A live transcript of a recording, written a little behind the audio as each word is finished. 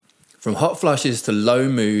From hot flushes to low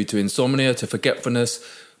mood to insomnia to forgetfulness,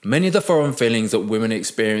 many of the foreign feelings that women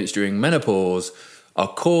experience during menopause are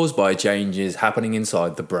caused by changes happening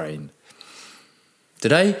inside the brain.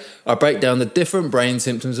 Today, I break down the different brain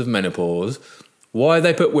symptoms of menopause, why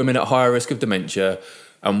they put women at higher risk of dementia,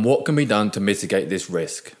 and what can be done to mitigate this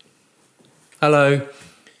risk. Hello,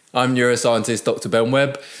 I'm neuroscientist Dr. Ben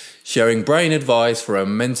Webb, sharing brain advice for a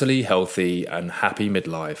mentally healthy and happy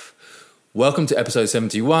midlife. Welcome to episode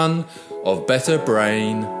 71 of Better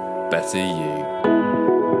Brain, Better You.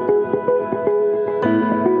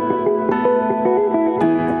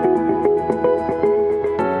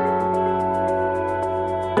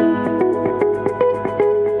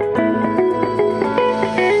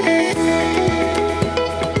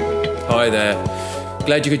 Hi there.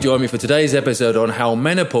 Glad you could join me for today's episode on how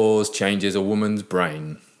menopause changes a woman's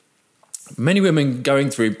brain. Many women going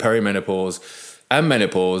through perimenopause and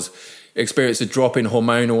menopause experience a drop in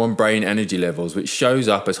hormonal and brain energy levels, which shows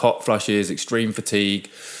up as hot flushes, extreme fatigue,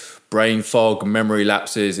 brain fog, memory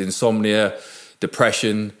lapses, insomnia,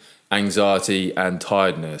 depression, anxiety, and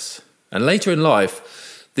tiredness. And later in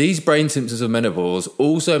life, these brain symptoms of menopause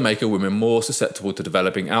also make a woman more susceptible to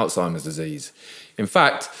developing Alzheimer's disease. In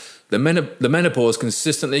fact, the menopause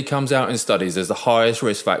consistently comes out in studies as the highest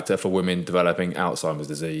risk factor for women developing Alzheimer's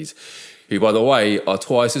disease, who, by the way, are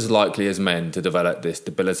twice as likely as men to develop this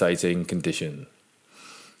debilitating condition.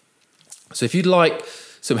 So if you'd like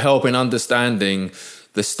some help in understanding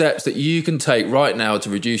the steps that you can take right now to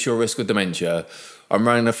reduce your risk of dementia, I'm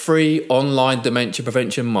running a free online dementia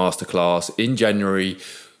prevention masterclass in January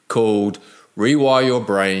called Rewire Your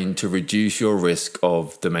Brain to Reduce Your Risk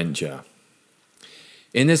of Dementia.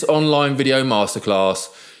 In this online video masterclass,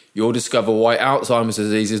 you'll discover why Alzheimer's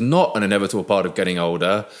disease is not an inevitable part of getting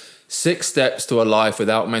older, 6 steps to a life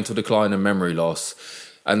without mental decline and memory loss,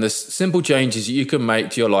 and the simple changes you can make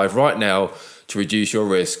to your life right now to reduce your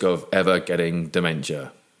risk of ever getting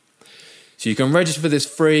dementia. So you can register for this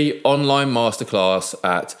free online masterclass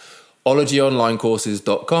at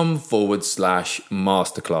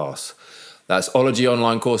ologyonlinecourses.com/masterclass. That's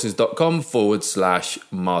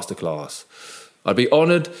ologyonlinecourses.com/masterclass. I'd be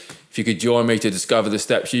honoured if you could join me to discover the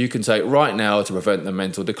steps you can take right now to prevent the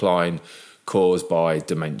mental decline caused by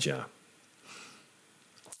dementia.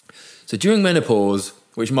 So during menopause,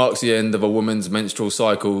 which marks the end of a woman's menstrual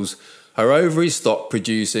cycles, her ovaries stop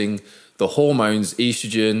producing the hormones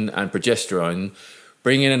estrogen and progesterone,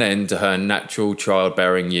 bringing an end to her natural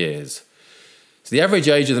childbearing years. So the average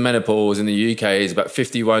age of the menopause in the UK is about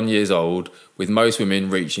 51 years old, with most women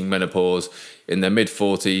reaching menopause in their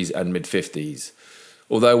mid-40s and mid-50s,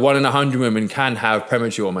 although 1 in 100 women can have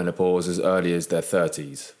premature menopause as early as their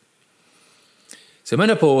 30s. So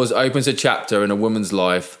menopause opens a chapter in a woman's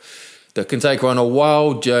life that can take her on a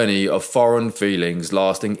wild journey of foreign feelings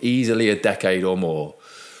lasting easily a decade or more.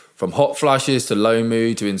 From hot flushes to low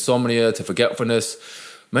mood to insomnia to forgetfulness,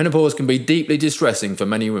 menopause can be deeply distressing for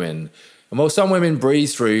many women. And while some women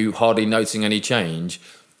breeze through hardly noticing any change,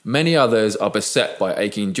 many others are beset by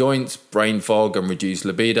aching joints, brain fog and reduced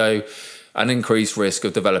libido, and increased risk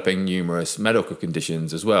of developing numerous medical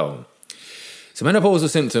conditions as well. So menopausal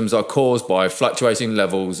symptoms are caused by fluctuating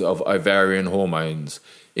levels of ovarian hormones,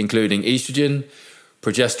 including estrogen,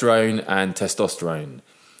 progesterone, and testosterone.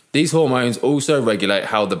 These hormones also regulate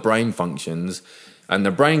how the brain functions, and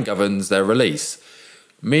the brain governs their release,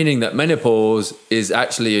 meaning that menopause is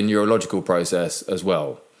actually a neurological process as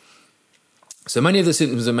well. So many of the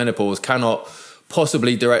symptoms of menopause cannot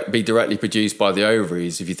possibly be directly produced by the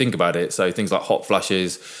ovaries, if you think about it. So things like hot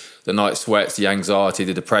flushes, the night sweats, the anxiety,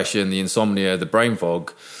 the depression, the insomnia, the brain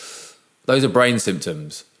fog, those are brain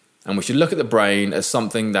symptoms. And we should look at the brain as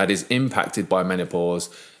something that is impacted by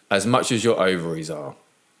menopause as much as your ovaries are.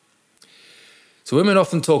 So women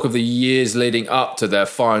often talk of the years leading up to their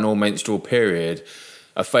final menstrual period,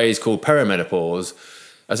 a phase called perimenopause,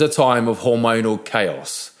 as a time of hormonal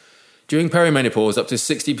chaos. During perimenopause, up to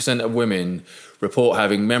 60% of women report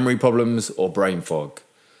having memory problems or brain fog.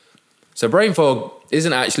 So brain fog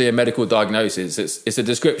isn't actually a medical diagnosis. It's a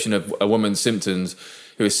description of a woman's symptoms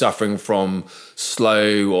who is suffering from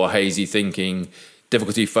slow or hazy thinking,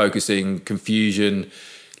 difficulty focusing, confusion,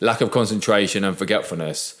 lack of concentration and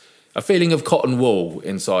forgetfulness, a feeling of cotton wool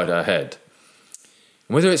inside her head.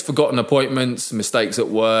 Whether it's forgotten appointments, mistakes at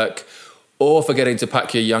work, or forgetting to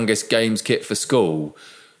pack your youngest games kit for school,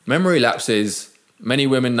 memory lapses, many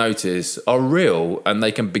women notice, are real and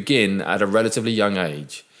they can begin at a relatively young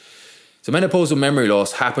age. So menopausal memory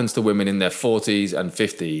loss happens to women in their 40s and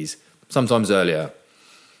 50s, sometimes earlier.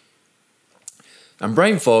 And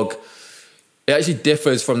brain fog It actually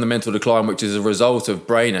differs from the mental decline, which is a result of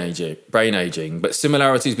brain aging, but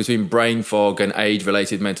similarities between brain fog and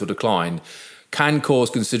age-related mental decline can cause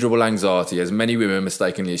considerable anxiety, as many women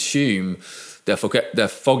mistakenly assume their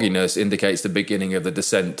fogginess indicates the beginning of the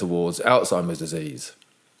descent towards Alzheimer's disease.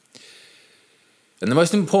 And the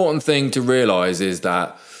most important thing to realise is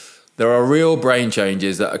that there are real brain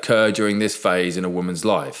changes that occur during this phase in a woman's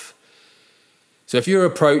life. So if you're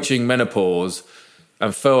approaching menopause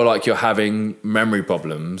and feel like you're having memory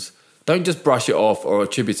problems, don't just brush it off or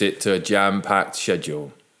attribute it to a jam-packed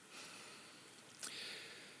schedule.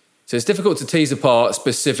 So it's difficult to tease apart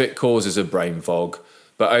specific causes of brain fog,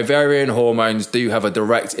 but ovarian hormones do have a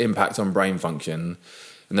direct impact on brain function,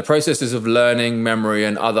 and the processes of learning, memory,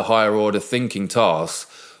 and other higher-order thinking tasks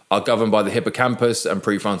are governed by the hippocampus and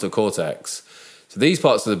prefrontal cortex. So these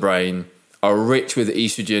parts of the brain are rich with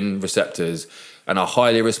estrogen receptors and are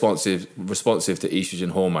highly responsive to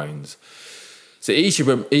estrogen hormones. So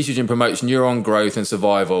estrogen promotes neuron growth and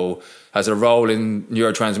survival, has a role in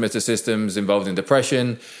neurotransmitter systems involved in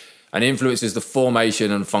depression, and influences the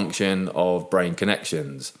formation and function of brain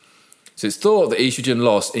connections. So it's thought that estrogen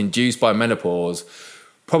loss induced by menopause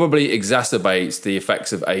probably exacerbates the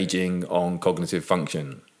effects of aging on cognitive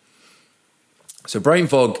function. So brain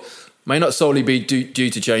fog may not solely be due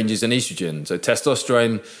to changes in estrogen. So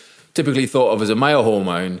testosterone, typically thought of as a male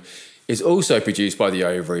hormone, is also produced by the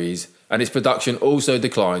ovaries, and its production also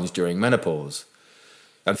declines during menopause.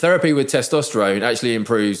 And therapy with testosterone actually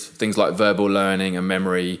improves things like verbal learning and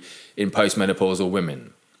memory in postmenopausal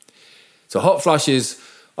women. So hot flushes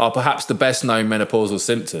are perhaps the best known menopausal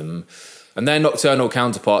symptom, and their nocturnal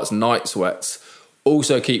counterparts, night sweats,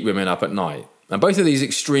 also keep women up at night. And both of these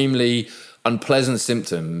extremely unpleasant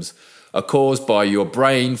symptoms are caused by your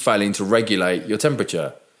brain failing to regulate your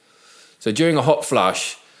temperature. So during a hot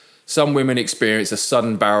flush, some women experience a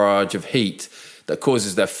sudden barrage of heat that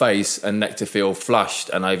causes their face and neck to feel flushed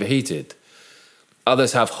and overheated.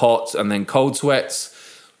 Others have hot and then cold sweats,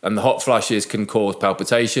 and the hot flushes can cause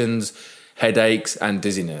palpitations, headaches, and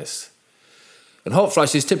dizziness. And hot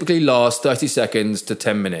flushes typically last 30 seconds to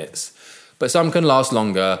 10 minutes, but some can last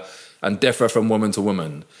longer and differ from woman to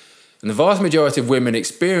woman. And the vast majority of women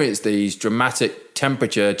experience these dramatic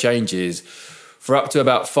temperature changes for up to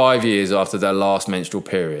about 5 years after their last menstrual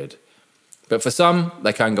period. But for some,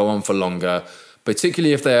 they can go on for longer,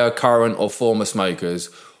 particularly if they are current or former smokers,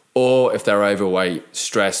 or if they're overweight,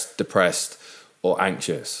 stressed, depressed, or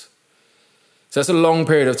anxious. So that's a long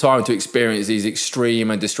period of time to experience these extreme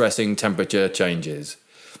and distressing temperature changes.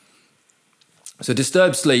 So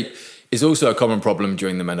disturbed sleep is also a common problem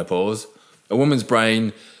during the menopause. A woman's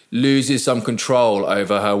brain loses some control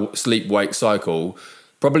over her sleep-wake cycle,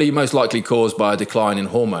 probably most likely caused by a decline in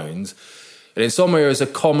hormones. And insomnia is a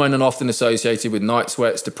common and often associated with night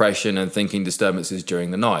sweats, depression, and thinking disturbances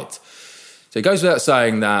during the night. So it goes without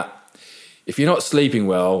saying that if you're not sleeping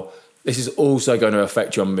well, this is also going to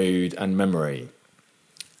affect your mood and memory.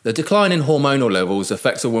 The decline in hormonal levels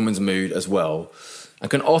affects a woman's mood as well, and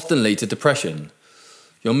can often lead to depression.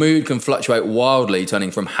 Your mood can fluctuate wildly, turning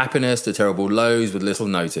from happiness to terrible lows with little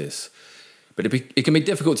notice. But it can be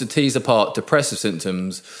difficult to tease apart depressive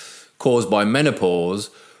symptoms caused by menopause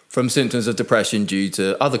from symptoms of depression due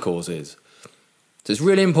to other causes. So it's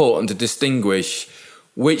really important to distinguish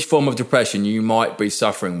which form of depression you might be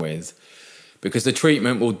suffering with, because the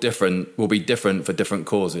treatment will be different for different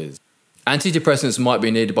causes. Antidepressants might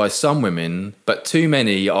be needed by some women, but too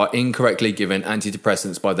many are incorrectly given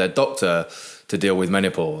antidepressants by their doctor to deal with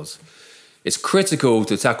menopause. It's critical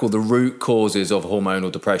to tackle the root causes of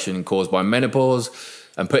hormonal depression caused by menopause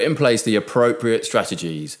and put in place the appropriate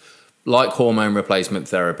strategies, like hormone replacement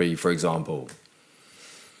therapy, for example.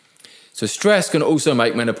 So stress can also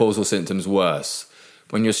make menopausal symptoms worse.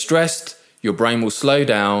 When you're stressed, your brain will slow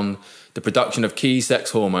down the production of key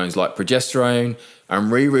sex hormones like progesterone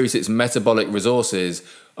and reroute its metabolic resources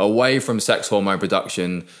away from sex hormone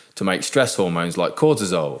production to make stress hormones like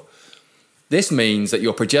cortisol. This means that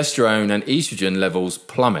your progesterone and estrogen levels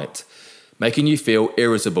plummet, making you feel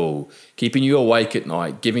irritable, keeping you awake at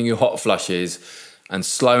night, giving you hot flushes, and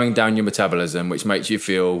slowing down your metabolism, which makes you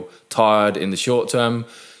feel tired in the short term.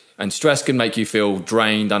 And stress can make you feel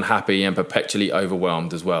drained, unhappy, and perpetually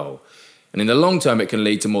overwhelmed as well. And in the long term, it can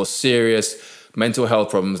lead to more serious mental health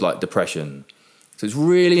problems like depression. So it's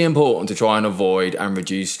really important to try and avoid and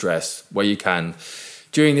reduce stress where you can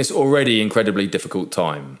during this already incredibly difficult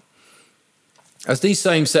time. As these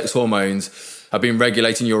same sex hormones have been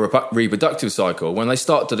regulating your reproductive cycle, when they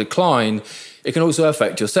start to decline, it can also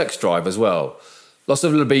affect your sex drive as well. Loss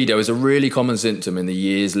of libido is a really common symptom in the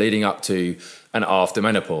years leading up to and after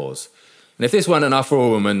menopause. And if this weren't enough for a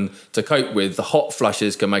woman to cope with, the hot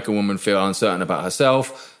flushes can make a woman feel uncertain about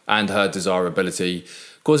herself and her desirability,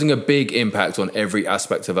 causing a big impact on every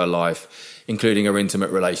aspect of her life, including her intimate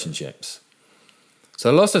relationships.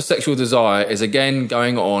 So the loss of sexual desire is again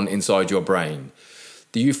going on inside your brain.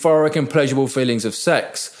 The euphoric and pleasurable feelings of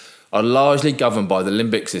sex are largely governed by the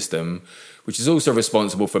limbic system, which is also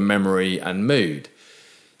responsible for memory and mood.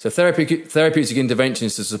 So therapeutic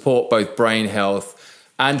interventions to support both brain health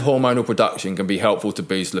and hormonal production can be helpful to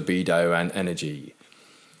boost libido and energy.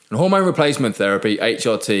 And hormone replacement therapy,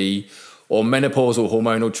 HRT, or menopausal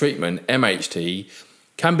hormonal treatment, MHT,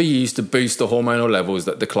 can be used to boost the hormonal levels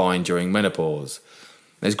that decline during menopause.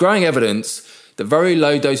 There's growing evidence that very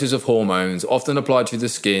low doses of hormones, often applied to the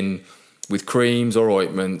skin with creams or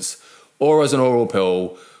ointments, or as an oral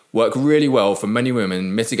pill, work really well for many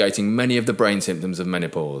women, mitigating many of the brain symptoms of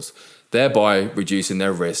menopause, thereby reducing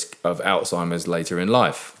their risk of Alzheimer's later in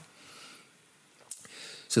life.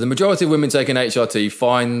 So the majority of women taking HRT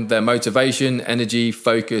find their motivation, energy,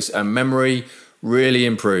 focus, and memory really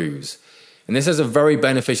improves. And this has a very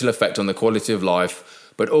beneficial effect on the quality of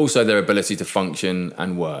life, but also their ability to function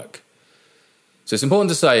and work. So it's important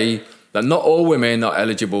to say that not all women are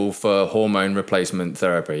eligible for hormone replacement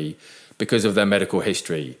therapy because of their medical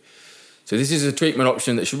history. So this is a treatment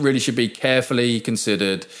option that should be carefully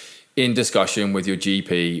considered in discussion with your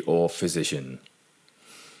GP or physician.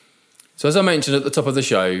 So as I mentioned at the top of the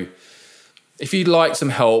show, if you'd like some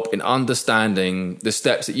help in understanding the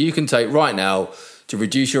steps that you can take right now to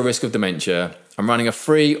reduce your risk of dementia, I'm running a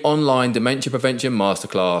free online dementia prevention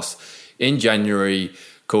masterclass in January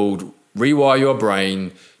called Rewire Your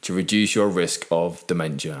Brain to Reduce Your Risk of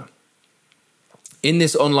Dementia. In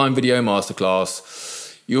this online video masterclass,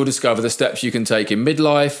 you'll discover the steps you can take in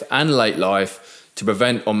midlife and late life to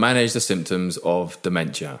prevent or manage the symptoms of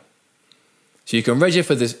dementia. So you can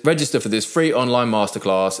register for this free online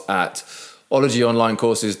masterclass at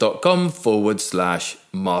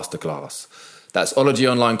ologyonlinecourses.com/masterclass. That's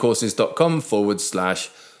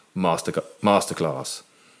ologyonlinecourses.com/masterclass.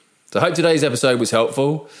 So I hope today's episode was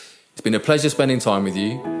helpful. It's been a pleasure spending time with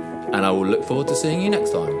you, and I will look forward to seeing you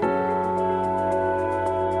next time.